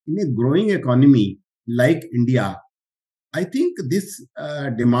in a growing economy like India, I think this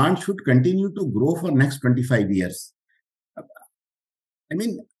demand should continue to grow for next 25 years. I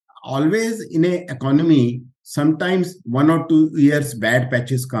mean, always in a economy, sometimes 1 or 2 years bad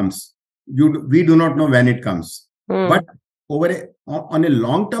patches comes. We do not know when it comes. But on a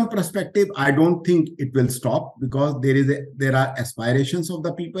long-term perspective, I don't think it will stop, because there are aspirations of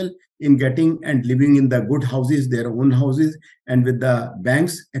the people in getting and living in the good houses, their own houses, and with the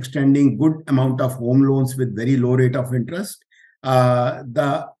banks extending good amount of home loans with very low rate of interest.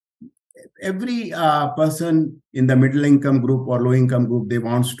 The every person in the middle income group or low income group, they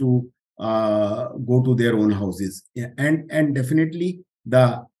wants to go to their own houses. And definitely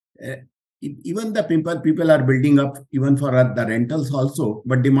even the people are building up even for the rentals also,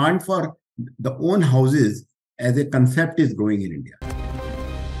 but demand for the own houses as a concept is growing in India.